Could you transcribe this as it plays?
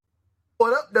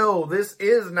What up, though? This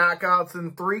is Knockouts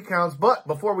in 3 Counts. But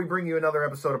before we bring you another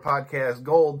episode of Podcast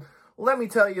Gold, let me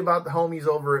tell you about the homies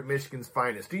over at Michigan's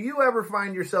Finest. Do you ever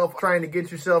find yourself trying to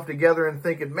get yourself together and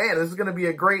thinking, man, this is going to be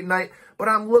a great night, but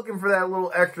I'm looking for that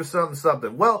little extra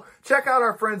something? Well, check out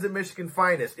our friends at Michigan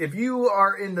Finest. If you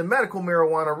are into medical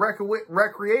marijuana,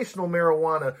 recreational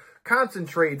marijuana,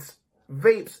 concentrates,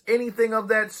 vapes, anything of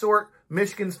that sort,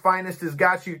 Michigan's Finest has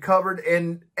got you covered.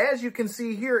 And as you can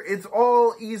see here, it's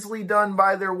all easily done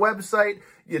by their website.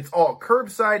 It's all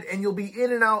curbside, and you'll be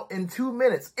in and out in 2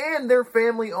 minutes. And they're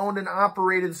family owned and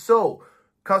operated, so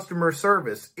customer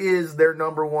service is their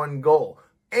number one goal.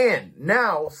 And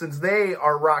now, since they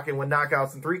are rocking with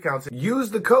Knockouts in 3 Counts, use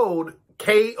the code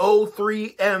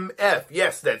KO3MF.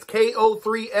 Yes, that's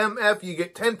KO3MF. You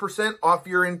get 10% off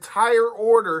your entire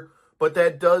order, but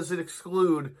that does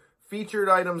exclude featured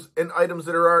items and items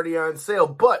that are already on sale.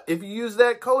 But if you use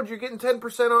that code, you're getting 10%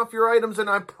 off your items, and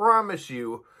I promise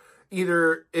you,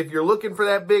 either if you're looking for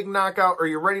that big knockout or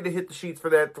you're ready to hit the sheets for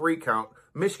that 3 count,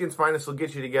 Michigan's Finest will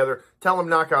get you together. Tell them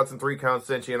Knockouts in 3 Counts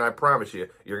sent you, and I promise you,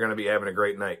 you're going to be having a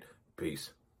great night.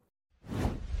 Peace.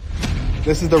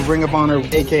 This is the Ring of Honor,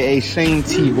 a.k.a. Shane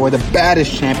T, boy, the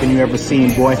baddest champion you ever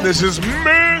seen, boy. This is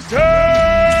Mr.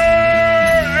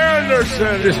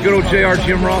 Anderson. This is good old JR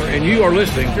Jim Ross, and you are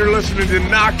listening. You're listening to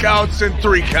Knockouts in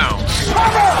 3 Counts. We got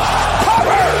a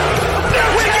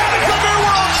new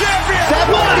world champion! That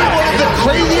might be one of the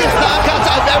craziest knockouts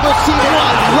I've ever seen in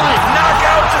my life.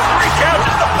 Knockouts in 3 Counts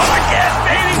is the podcast,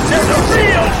 baby! It's the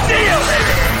real deal,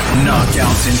 baby!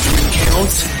 Knockouts in 3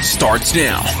 Counts starts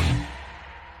now.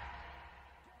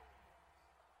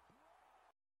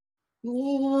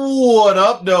 What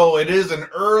up, though? It is an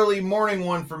early morning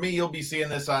one for me. You'll be seeing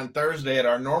this on Thursday at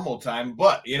our normal time.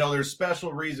 But, there's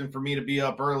special reason for me to be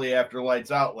up early after Lights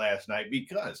Out last night,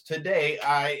 because today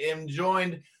I am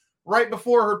joined right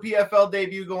before her PFL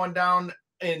debut going down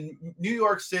in New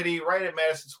York City, right at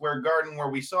Madison Square Garden, where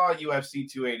we saw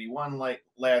UFC 281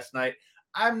 last night.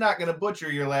 I'm not going to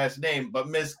butcher your last name, but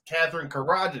Miss Catherine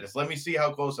Karagitis. Let me see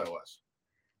how close I was.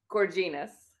 Gorginas.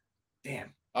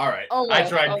 Damn. All right. Almost, I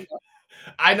tried. almost.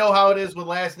 I know how it is with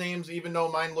last names, even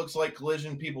though mine looks like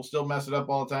Collision. People still mess it up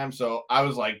all the time. So I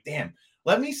was like, damn,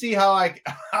 let me see how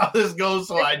this goes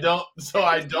so I don't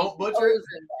butcher it.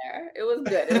 It was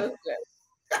good. It was good.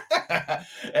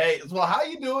 Hey, well, how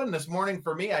you doing this morning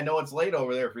for me? I know it's late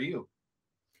over there for you.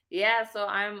 Yeah, so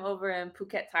I'm over in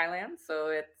Phuket, Thailand. So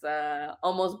it's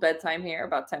almost bedtime here,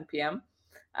 about 10 p.m.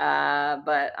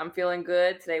 But I'm feeling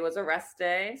good. Today was a rest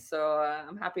day. So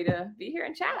I'm happy to be here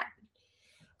and chat.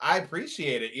 I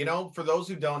appreciate it. For those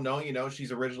who don't know,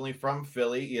 she's originally from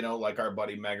Philly, like our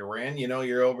buddy Mega Ran.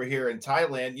 You're over here in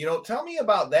Thailand. Tell me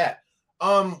about that.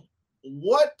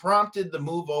 What prompted the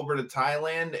move over to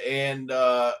Thailand, and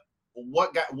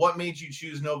what made you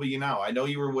choose Nova Uniao? I know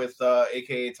you were with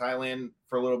AKA Thailand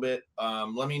for a little bit.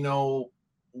 Let me know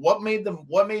what made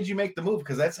you make the move,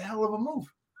 because that's a hell of a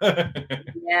move.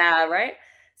 Yeah, right.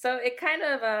 So it kind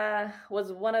of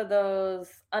was one of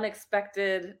those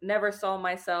unexpected, never saw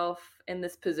myself in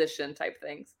this position type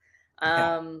things.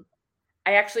 I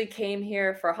actually came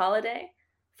here for a holiday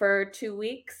for 2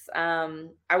 weeks.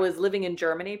 I was living in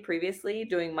Germany previously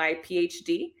doing my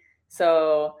PhD.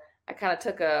 So I kind of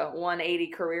took a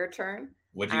 180 career turn.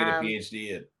 What'd you get a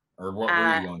PhD in? Or what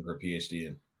were you going for a PhD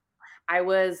in? I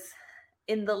was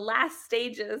in the last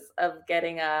stages of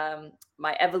getting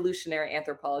my evolutionary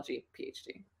anthropology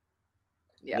PhD.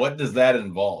 Yeah. What does that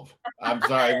involve? I'm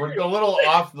sorry, we're a little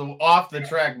off the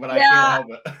track, but I can't help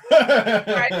it.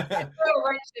 Right, throw a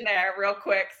wrench in there real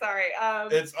quick. Sorry.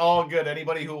 It's all good.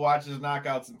 Anybody who watches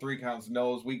Knockouts in 3 Counts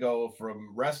knows we go from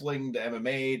wrestling to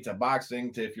MMA to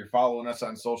boxing to, if you're following us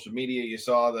on social media, you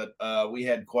saw that we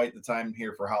had quite the time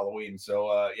here for Halloween.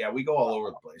 So yeah, we go all over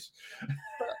the place.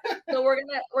 So we're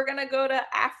gonna go to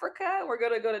Africa. We're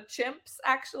gonna go to chimps.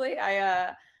 Actually,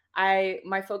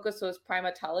 my focus was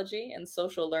primatology and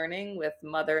social learning with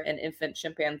mother and infant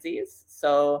chimpanzees.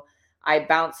 So I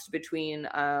bounced between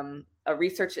a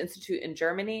research institute in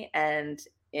Germany and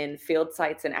in field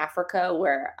sites in Africa,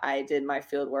 where I did my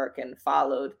field work and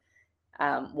followed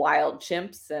wild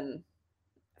chimps and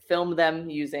filmed them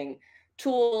using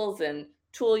tools and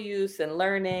tool use and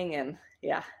learning. And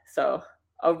yeah, so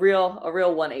a real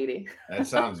 180. That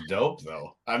sounds dope,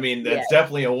 though. I mean, that's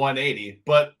definitely a 180.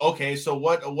 But okay, so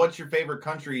what's your favorite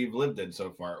country you've lived in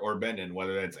so far or been in,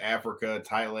 whether that's Africa,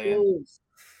 Thailand? Ooh.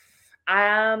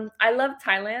 I love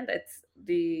Thailand. It's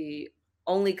the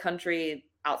only country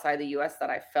outside the US that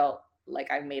I felt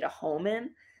like I made a home in.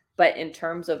 But in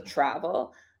terms of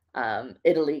travel,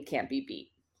 Italy can't be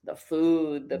beat. the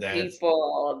food, the That's-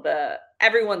 people,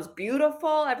 everyone's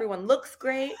beautiful. Everyone looks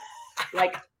great.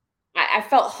 Like I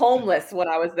felt homeless when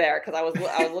I was there because I was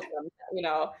looking,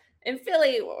 in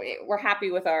Philly, we're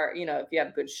happy with our, if you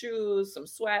have good shoes, some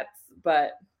sweats,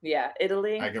 but yeah,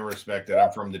 Italy. I can respect it.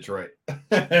 I'm from Detroit.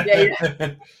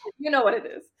 Yeah. You know what it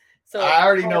is. So I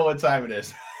already know what time it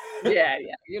is. Yeah,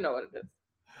 you know what it is.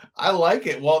 I like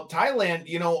it. Well, Thailand,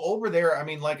 over there, I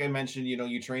mean, like I mentioned,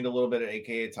 you trained a little bit at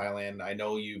AKA Thailand. I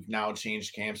know you've now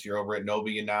changed camps. You're over at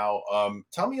Nobia now.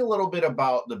 Tell me a little bit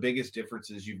about the biggest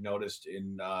differences you've noticed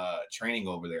in training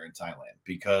over there in Thailand,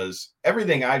 because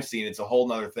everything I've seen, it's a whole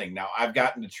nother thing. Now, I've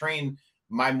gotten to train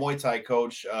my Muay Thai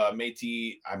coach,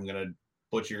 Meiti. I'm going to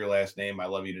butcher your last name. I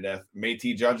love you to death.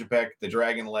 Meiti Junjapek, the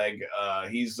Dragon Leg.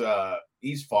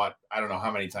 He's fought, I don't know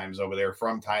how many times over there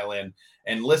from Thailand,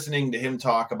 and listening to him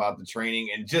talk about the training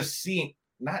and just seeing,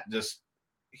 not just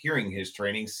hearing his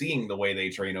training, seeing the way they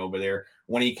train over there.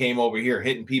 When he came over here,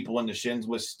 hitting people in the shins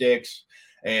with sticks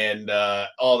and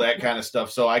all that kind of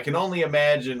stuff. So I can only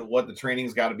imagine what the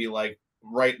training's got to be like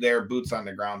right there, boots on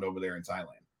the ground over there in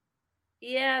Thailand.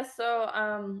 Yeah.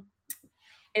 So,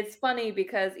 it's funny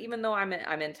because even though I'm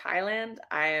in Thailand,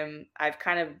 I've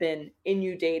kind of been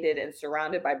inundated and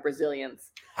surrounded by Brazilians.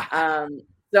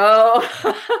 So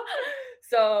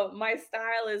so my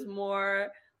style is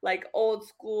more like old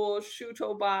school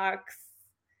shuto box,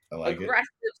 aggressive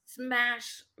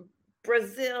smash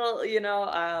Brazil.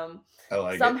 I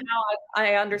like somehow it.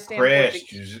 I understand Crash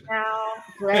now.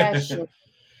 Crash,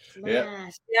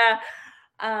 smash, yeah.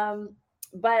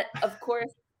 But of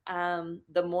course.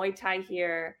 The Muay Thai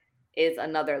here is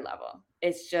another level.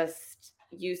 It's just,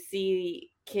 you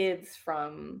see kids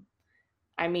from,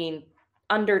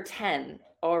 under 10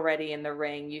 already in the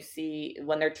ring. You see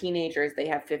when they're teenagers, they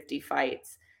have 50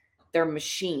 fights. They're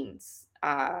machines.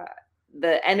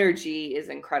 The energy is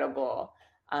incredible.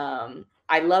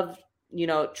 I love,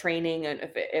 training. And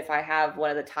if I have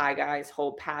one of the Thai guys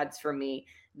hold pads for me,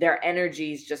 their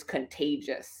energy is just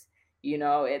contagious.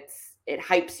 It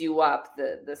hypes you up.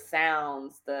 The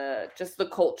sounds, just the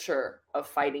culture of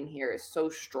fighting here is so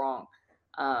strong.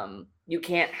 You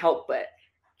can't help but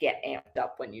get amped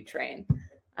up when you train.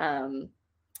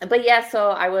 But yeah,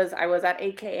 so I was at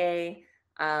AKA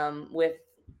with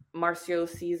Marcio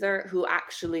Caesar, who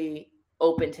actually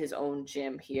opened his own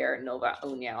gym here, Nova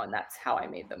União, and that's how I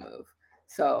made the move.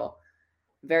 So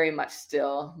very much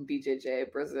still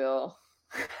BJJ Brazil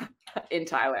in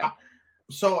Thailand.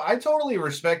 So I totally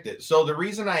respect it. So the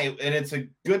reason and it's a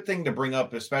good thing to bring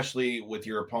up, especially with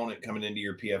your opponent coming into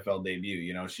your PFL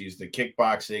debut. She's the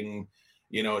kickboxing,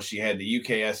 she had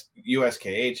the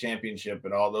USKA championship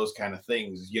and all those kind of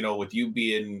things. With you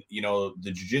being,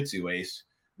 the jiu-jitsu ace,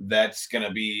 that's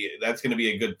gonna be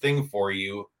a good thing for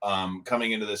you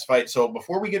coming into this fight. So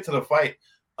before we get to the fight,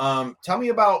 tell me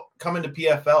about coming to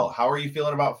PFL. How are you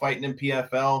feeling about fighting in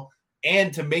PFL?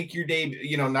 And to make your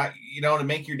debut, to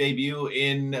make your debut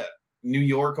in New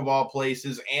York of all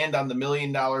places, and on the $1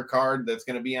 million card that's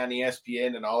going to be on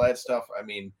ESPN and all that stuff.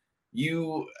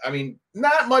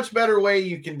 Not much better way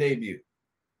you can debut.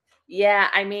 Yeah,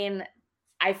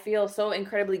 I feel so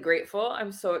incredibly grateful.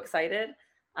 I'm so excited.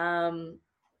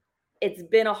 It's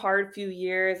been a hard few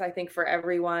years, I think, for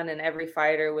everyone and every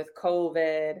fighter with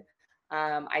COVID.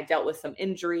 I dealt with some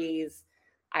injuries.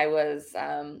 I was,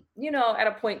 at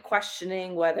a point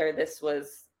questioning whether this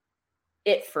was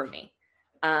it for me,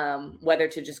 whether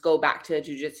to just go back to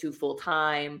jiu-jitsu full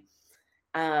time.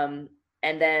 And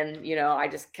then, I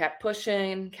just kept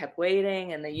pushing, kept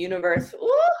waiting, and the universe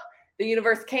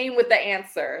came with the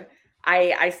answer.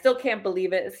 I still can't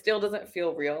believe it. It still doesn't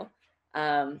feel real.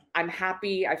 I'm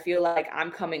happy. I feel like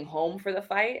I'm coming home for the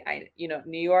fight.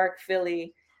 New York,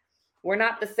 Philly, we're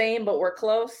not the same, but we're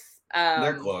close.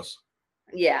 They're close.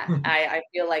 Yeah, I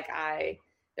feel like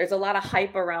there's a lot of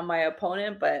hype around my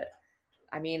opponent, but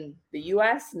the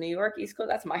US, New York, East Coast,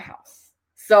 that's my house.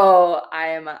 So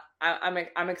I'm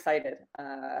excited.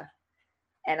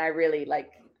 And I really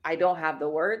I don't have the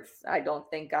words. I don't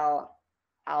think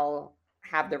I'll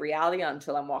have the reality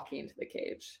until I'm walking into the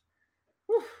cage.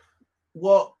 Whew.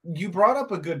 Well, you brought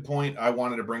up a good point I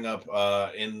wanted to bring up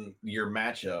in your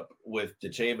matchup with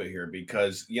Decheva here,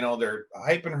 because, they're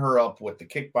hyping her up with the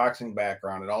kickboxing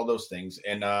background and all those things.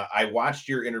 And I watched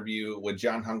your interview with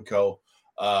John Hunko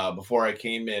before I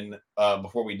came in,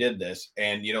 before we did this.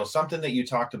 And, something that you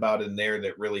talked about in there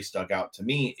that really stuck out to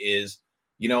me is,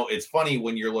 it's funny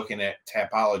when you're looking at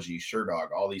Tapology, Sherdog,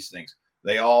 all these things.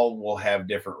 they all will have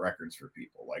different records for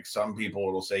people. Like some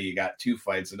people will say you got 2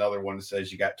 fights, another one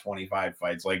says you got 25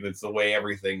 fights. Like it's the way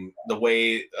the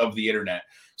way of the internet.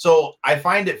 So I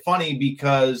find it funny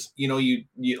because, you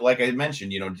like I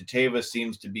mentioned, Jatava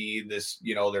seems to be this,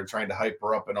 they're trying to hype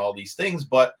her up and all these things,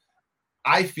 but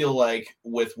I feel like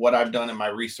with what I've done in my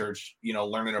research,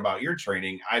 learning about your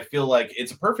training, I feel like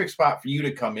it's a perfect spot for you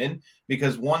to come in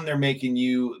because 1, they're making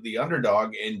you the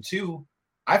underdog, and 2,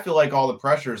 I feel like all the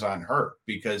pressure's on her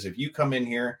because if you come in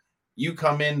here,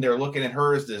 they're looking at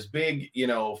her as this big,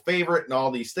 favorite and all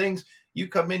these things. You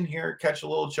come in here, catch a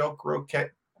little choke,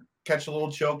 catch a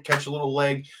little choke, catch a little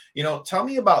leg. Tell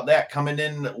me about that coming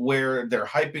in where they're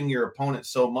hyping your opponent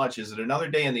so much. Is it another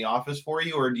day in the office for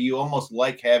you, or do you almost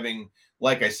like having,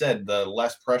 like I said, the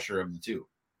less pressure of the 2?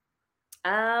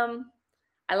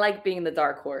 I like being the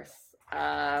dark horse.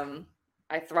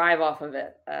 I thrive off of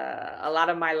it. A lot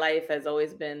of my life has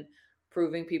always been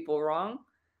proving people wrong,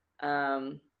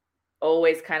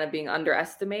 always kind of being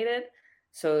underestimated.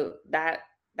 So that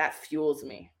fuels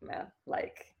me, man.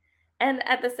 And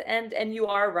at this end, and you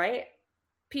are right,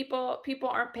 people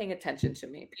aren't paying attention to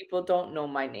me. People don't know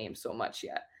my name so much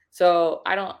yet. So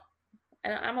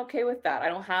I'm okay with that. I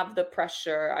don't have the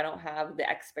pressure. I don't have the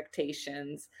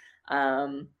expectations.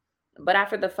 But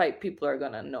after the fight, people are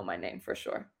going to know my name for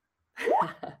sure.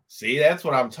 See, that's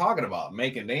what I'm talking about.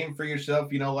 Make a name for yourself.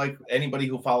 Like anybody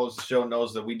who follows the show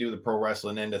knows that we do the pro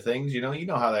wrestling end of things. You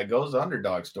know how that goes, the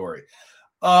underdog story.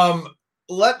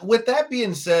 With that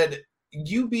being said,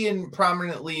 you being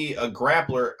prominently a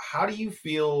grappler, how do you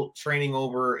feel training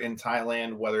over in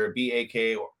Thailand, whether it be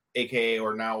AKA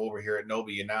or now over here at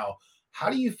Novia now? How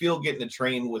do you feel getting to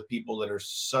train with people that are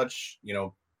such,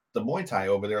 the Muay Thai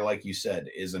over there, like you said,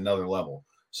 is another level.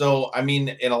 So, I mean,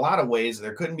 in a lot of ways,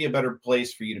 there couldn't be a better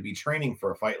place for you to be training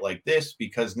for a fight like this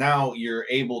because now you're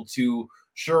able to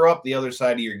shore up the other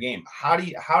side of your game. How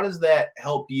does that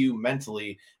help you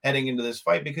mentally heading into this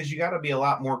fight? Because you got to be a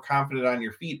lot more confident on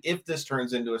your feet if this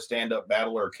turns into a stand-up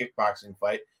battle or a kickboxing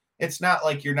fight. It's not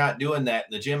like you're not doing that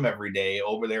in the gym every day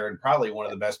over there and probably one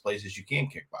of the best places you can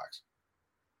kickbox.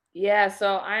 Yeah,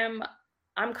 so I'm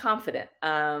confident.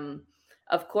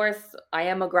 Of course, I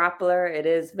am a grappler. It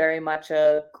is very much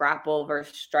a grapple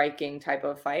versus striking type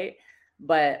of fight,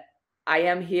 but I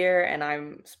am here and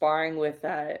I'm sparring with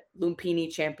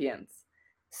Lumpini champions.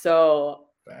 So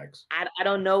facts. I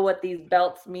don't know what these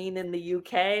belts mean in the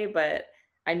UK, but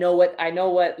I know what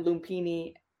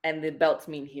Lumpini and the belts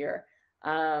mean here.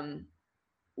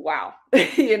 Wow.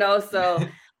 So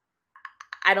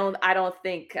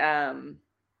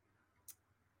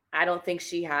I don't think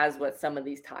she has what some of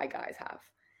these Thai guys have.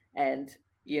 And,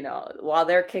 while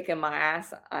they're kicking my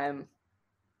ass, I'm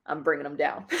bringing them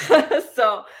down.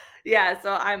 So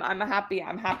I'm happy.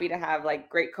 I'm happy to have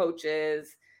great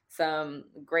coaches, some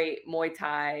great Muay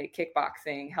Thai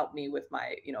kickboxing help me with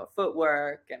my,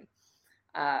 footwork. And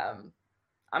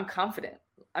I'm confident.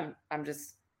 I'm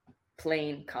just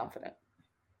plain confident.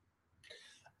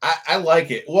 I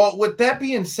like it. Well, with that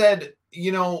being said,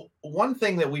 one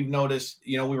thing that we've noticed,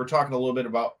 we were talking a little bit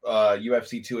about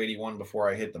UFC 281 before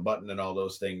I hit the button and all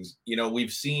those things.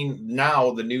 We've seen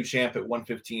now the new champ at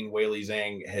 115, Weili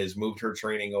Zhang, has moved her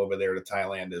training over there to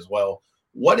Thailand as well.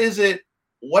 What is it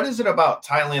about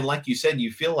Thailand? Like you said,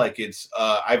 you feel like it's,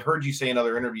 I've heard you say in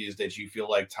other interviews that you feel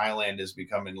like Thailand is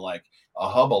becoming like a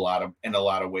hub in a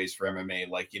lot of ways for MMA.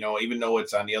 Even though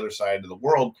it's on the other side of the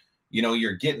world,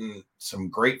 you're getting some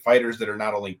great fighters that are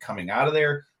not only coming out of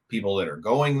there, people that are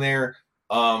going there.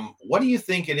 What do you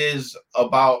think it is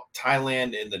about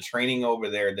Thailand and the training over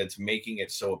there that's making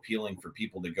it so appealing for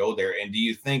people to go there? And do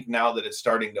you think now that it's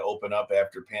starting to open up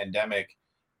after pandemic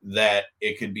that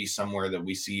it could be somewhere that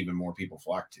we see even more people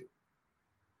flock to?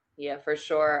 Yeah, for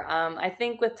sure. I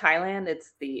think with Thailand,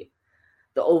 it's the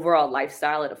overall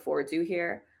lifestyle it affords you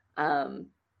here.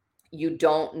 You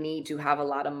don't need to have a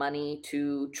lot of money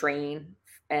to train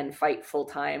and fight full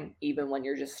time, even when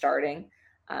you're just starting.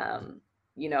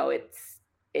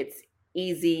 It's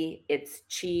easy, it's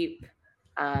cheap.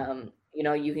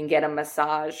 You can get a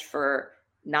massage for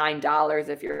 $9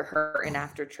 if you're hurting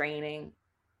after training.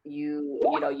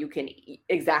 You can eat,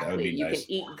 exactly. You can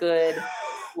eat good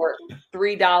for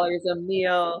 $3 a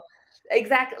meal.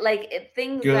 Exactly,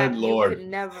 things good that Lord.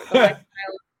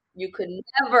 You could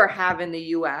never have in the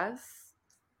US,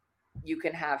 you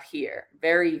can have here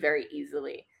very, very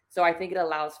easily. So I think it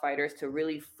allows fighters to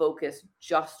really focus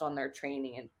just on their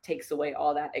training and takes away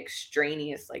all that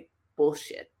extraneous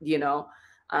bullshit,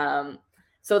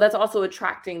 So that's also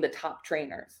attracting the top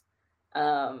trainers,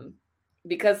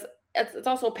 because it's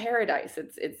also paradise.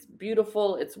 It's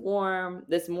beautiful. It's warm.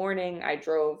 This morning I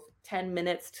drove 10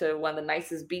 minutes to one of the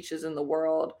nicest beaches in the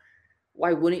world.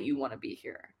 Why wouldn't you want to be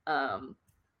here?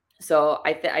 So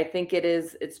I think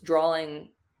it's drawing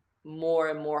more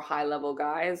and more high level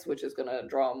guys, which is going to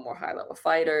draw more high level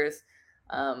fighters.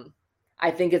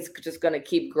 I think it's just going to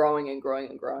keep growing and growing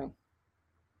and growing.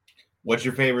 What's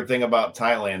your favorite thing about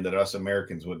Thailand that us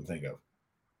Americans wouldn't think of?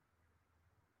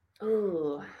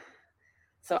 Ooh.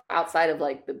 So outside of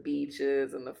like the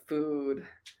beaches and the food,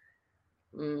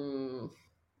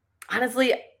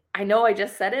 honestly, I know I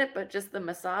just said it, but just the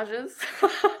massages,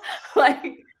 like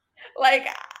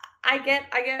I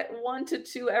get 1 to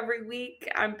 2 every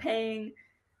week. I'm paying,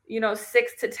 $6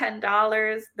 to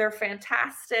 $10. They're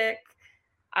fantastic.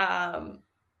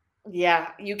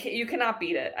 Yeah, you cannot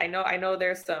beat it. I know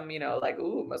there's some, like,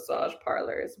 ooh, massage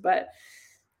parlors, but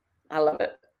I love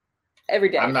it every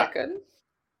day. I'm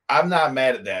not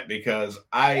mad at that because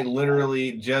I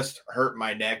literally just hurt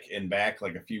my neck and back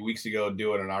like a few weeks ago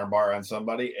doing an arm bar on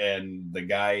somebody, and the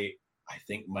guy I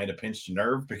think might have pinched a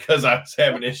nerve because I was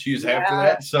having issues after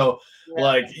that. So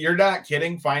like, you're not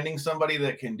kidding, finding somebody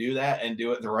that can do that and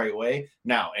do it the right way.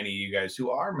 Now, any of you guys who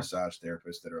are massage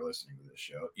therapists that are listening to this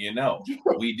show,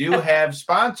 we do have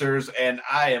sponsors, and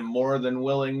I am more than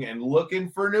willing and looking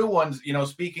for new ones.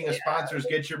 Speaking of sponsors,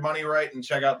 get your money right and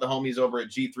check out the homies over at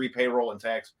G3 Payroll and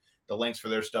Tax. The links for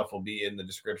their stuff will be in the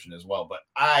description as well. But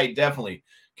I definitely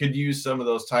could use some of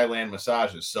those Thailand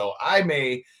massages. So I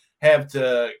may have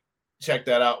to check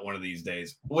that out one of these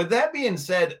days. With that being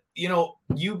said,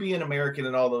 you being American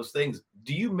and all those things,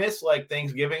 do you miss like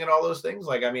Thanksgiving and all those things?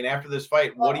 Like, I mean, after this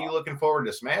fight, what are you looking forward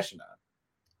to smashing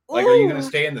on? Like, are you going to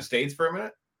stay in the States for a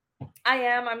minute? I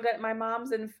am. My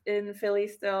mom's in Philly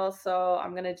still, so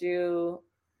I'm going to do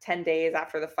 10 days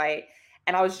after the fight.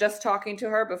 And I was just talking to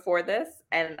her before this,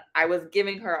 and I was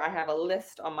giving her, I have a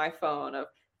list on my phone of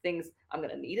things I'm going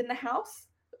to need in the house.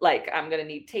 Like, I'm going to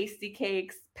need tasty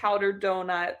cakes, powdered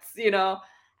donuts,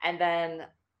 and then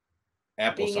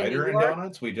apple cider and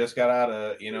donuts. We just got out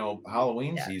of,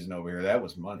 Halloween season over here. That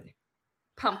was money.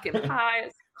 Pumpkin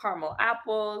pies, caramel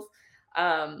apples.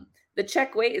 The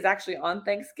check weight is actually on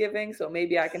Thanksgiving, so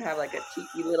maybe I can have like a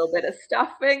cheeky little bit of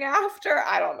stuffing after.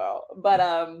 I don't know. But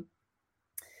I'm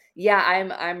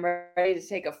ready to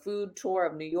take a food tour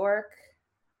of New York,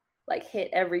 like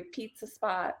hit every pizza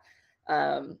spot.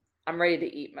 I'm ready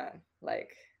to eat, man.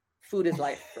 Like, food is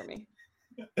life for me.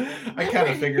 I kind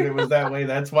of figured it was that way.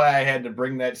 That's why I had to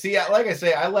bring that. See, like I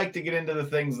say, I like to get into the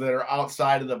things that are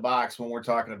outside of the box when we're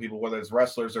talking to people, whether it's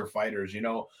wrestlers or fighters.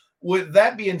 With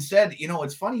that being said,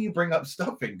 it's funny you bring up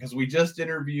stuffing because we just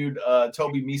interviewed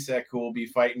Toby Misek, who will be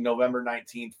fighting November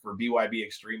 19th for BYB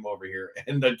Extreme over here.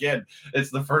 And again, it's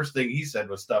the first thing he said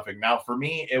was stuffing. Now, for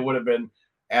me, it would have been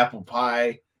apple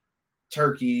pie,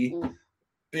 turkey,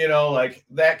 like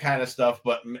that kind of stuff.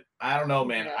 But I don't know,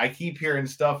 man. I keep hearing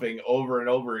stuffing over and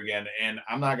over again. And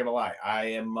I'm not going to lie. I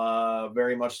am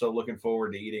very much so looking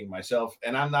forward to eating myself.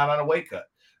 And I'm not on a weight cut.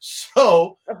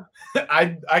 So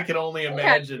I can only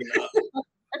imagine.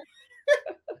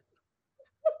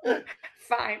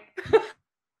 Fine.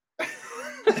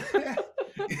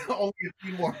 Only a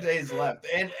few more days left.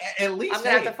 And at least I'm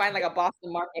going to have to find like a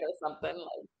Boston Market or something.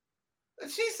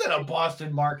 She said a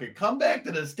Boston Market. Come back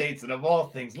to the States, and of all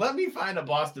things, let me find a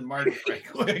Boston Market right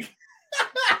quick.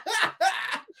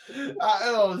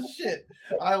 Oh, shit.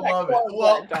 I love it.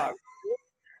 Well, dog.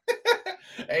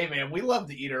 Hey, man, we love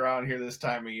to eat around here this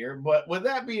time of year. But with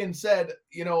that being said,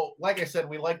 like I said,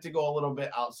 we like to go a little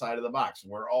bit outside of the box.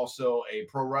 We're also a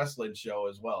pro wrestling show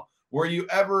as well. Were you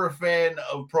ever a fan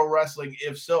of pro wrestling?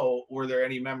 If so, were there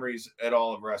any memories at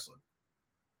all of wrestling?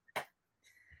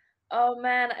 Oh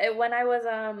man, when I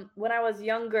was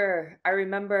younger, I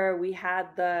remember we had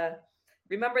the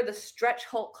stretch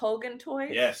Hulk Hogan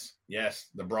toys. Yes,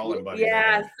 the Brawling Buddies.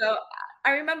 Yeah, so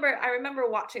I remember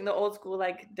watching the old school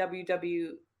like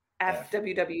WWF,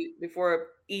 WW before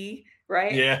E,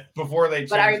 right? Yeah, before they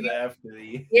changed the F to the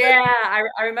E. Yeah,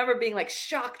 I remember being like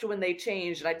shocked when they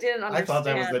changed, and I didn't understand. I thought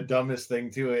that was the dumbest thing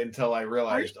too until I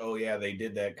realized, oh yeah, they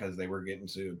did that because they were getting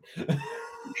sued.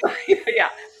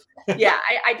 Yeah,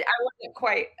 I wasn't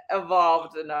quite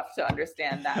evolved enough to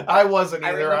understand that. I wasn't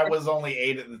either. I was only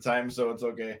 8 at the time, so it's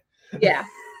okay. Yeah.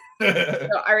 So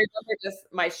I remember just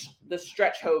the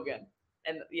stretch Hogan,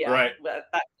 and right. that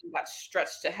got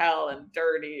stretched to hell and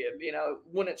dirty, and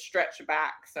wouldn't stretch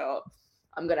back. So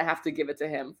I'm gonna have to give it to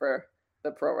him for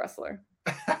the pro wrestler.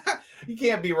 You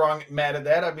can't be wrong, mad at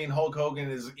that. I mean, Hulk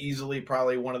Hogan is easily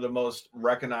probably one of the most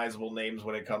recognizable names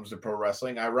when it comes to pro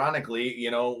wrestling. Ironically,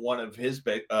 one of his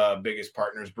biggest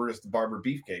partners, Brutus the Barber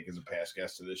Beefcake, is a past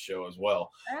guest to this show as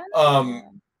well.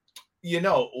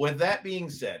 With that being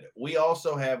said, we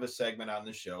also have a segment on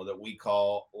the show that we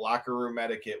call Locker Room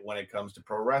Etiquette when it comes to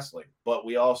pro wrestling, but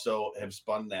we also have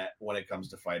spun that when it comes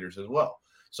to fighters as well.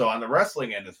 So on the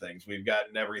wrestling end of things, we've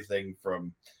gotten everything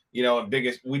from,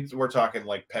 we're talking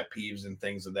like pet peeves and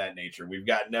things of that nature. We've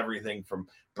gotten everything from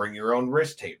bring your own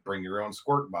wrist tape, bring your own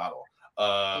squirt bottle,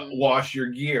 wash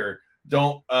your gear.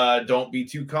 Don't be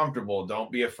too comfortable.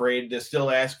 Don't be afraid to still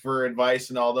ask for advice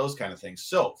and all those kind of things.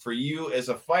 So for you as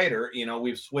a fighter,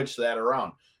 we've switched that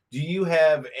around. Do you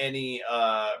have any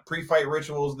pre-fight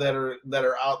rituals that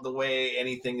are out the way?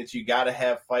 Anything that you got to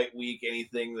have fight week?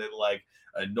 Anything that like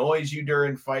annoys you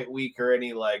during fight week or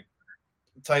any like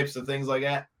types of things like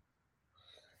that?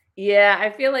 Yeah, I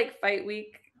feel like fight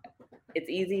week, it's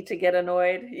easy to get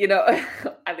annoyed.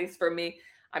 At least for me,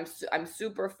 I'm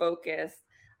super focused.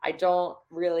 I don't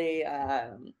really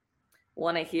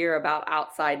want to hear about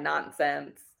outside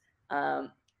nonsense.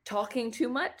 Talking too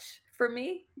much for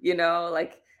me,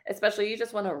 like especially you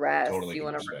just want to rest, totally you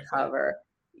want to recover.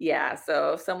 Yeah,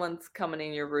 so if someone's coming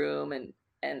in your room and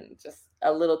just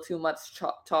a little too much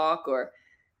talk or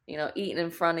eating in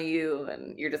front of you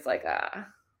and you're just like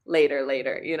later.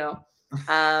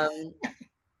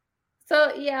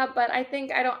 So yeah, but I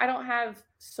think I don't have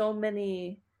so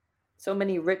many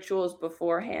rituals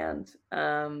beforehand.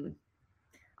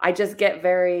 I just get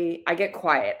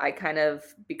quiet. I kind of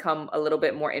become a little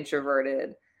bit more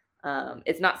introverted.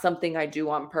 It's not something I do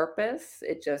on purpose.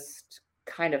 It just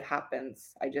kind of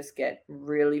happens. I just get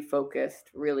really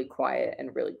focused, really quiet,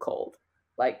 and really cold,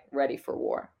 like ready for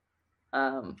war.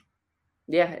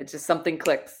 It's just something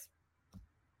clicks.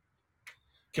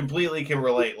 Completely can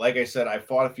relate. Like I said, I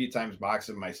fought a few times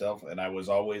boxing myself, and I was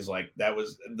always like, that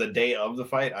was the day of the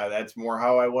fight. That's more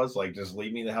how I was like, just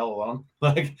leave me the hell alone.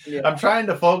 Like I'm trying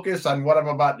to focus on what I'm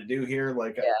about to do here.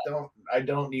 Like I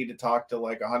don't need to talk to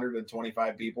like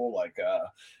 125 people. Like,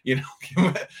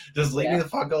 just leave me the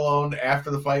fuck alone.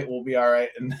 After the fight, we'll be all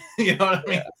right. And you know what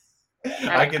I mean?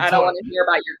 I don't want to hear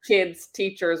about your kids,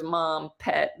 teachers, mom,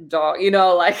 pet, dog,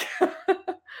 like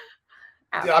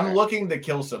I'm looking to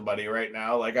kill somebody right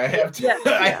now. Like I have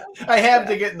to, I have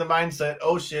to get in the mindset.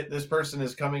 Oh shit, this person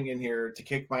is coming in here to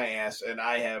kick my ass, and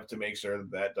I have to make sure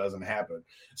that doesn't happen.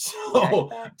 So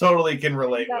totally can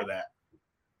relate with that.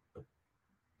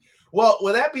 Well,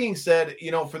 with that being said,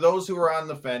 for those who are on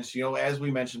the fence, as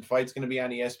we mentioned, fight's going to be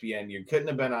on ESPN. You couldn't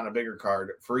have been on a bigger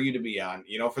card for you to be on.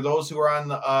 For those who are on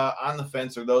the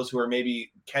fence or those who are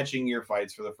maybe catching your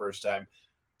fights for the first time.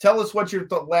 Tell us what your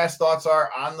last thoughts are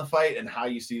on the fight and how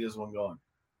you see this one going.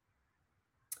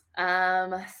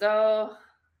 So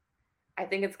I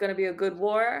think it's going to be a good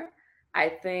war. I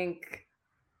think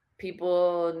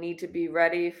people need to be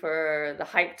ready for the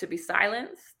hype to be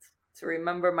silenced, to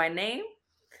remember my name,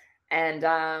 and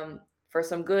for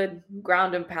some good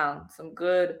ground and pound, some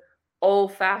good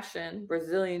old-fashioned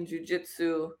Brazilian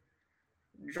jiu-jitsu,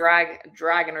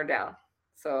 dragging her down.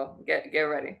 So get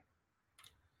ready.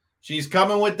 She's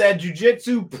coming with that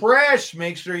jiu-jitsu press.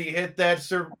 Make sure you hit that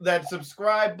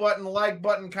subscribe button, like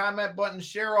button, comment button,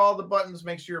 share all the buttons.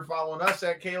 Make sure you're following us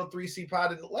at KO3C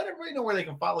Pod and let everybody know where they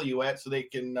can follow you at so they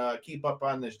can keep up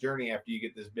on this journey after you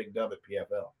get this big dub at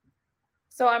PFL.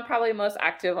 So I'm probably most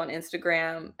active on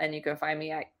Instagram, and you can find me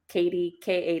at Katie,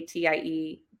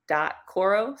 KATIE.Coro,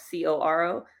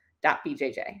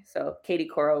 CORO.BJJ. So Katie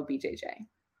Coro BJJ.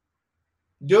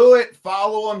 Do it.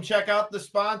 Follow them. Check out the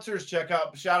sponsors. Shout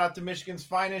out to Michigan's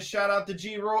Finest. Shout out to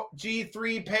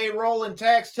G3 Payroll and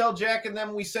Tax. Tell Jack and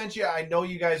them we sent you. I know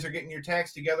you guys are getting your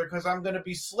tax together because I'm going to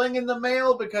be slinging the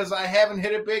mail because I haven't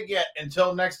hit it big yet.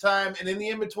 Until next time, and in the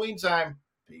in-between time,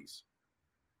 peace.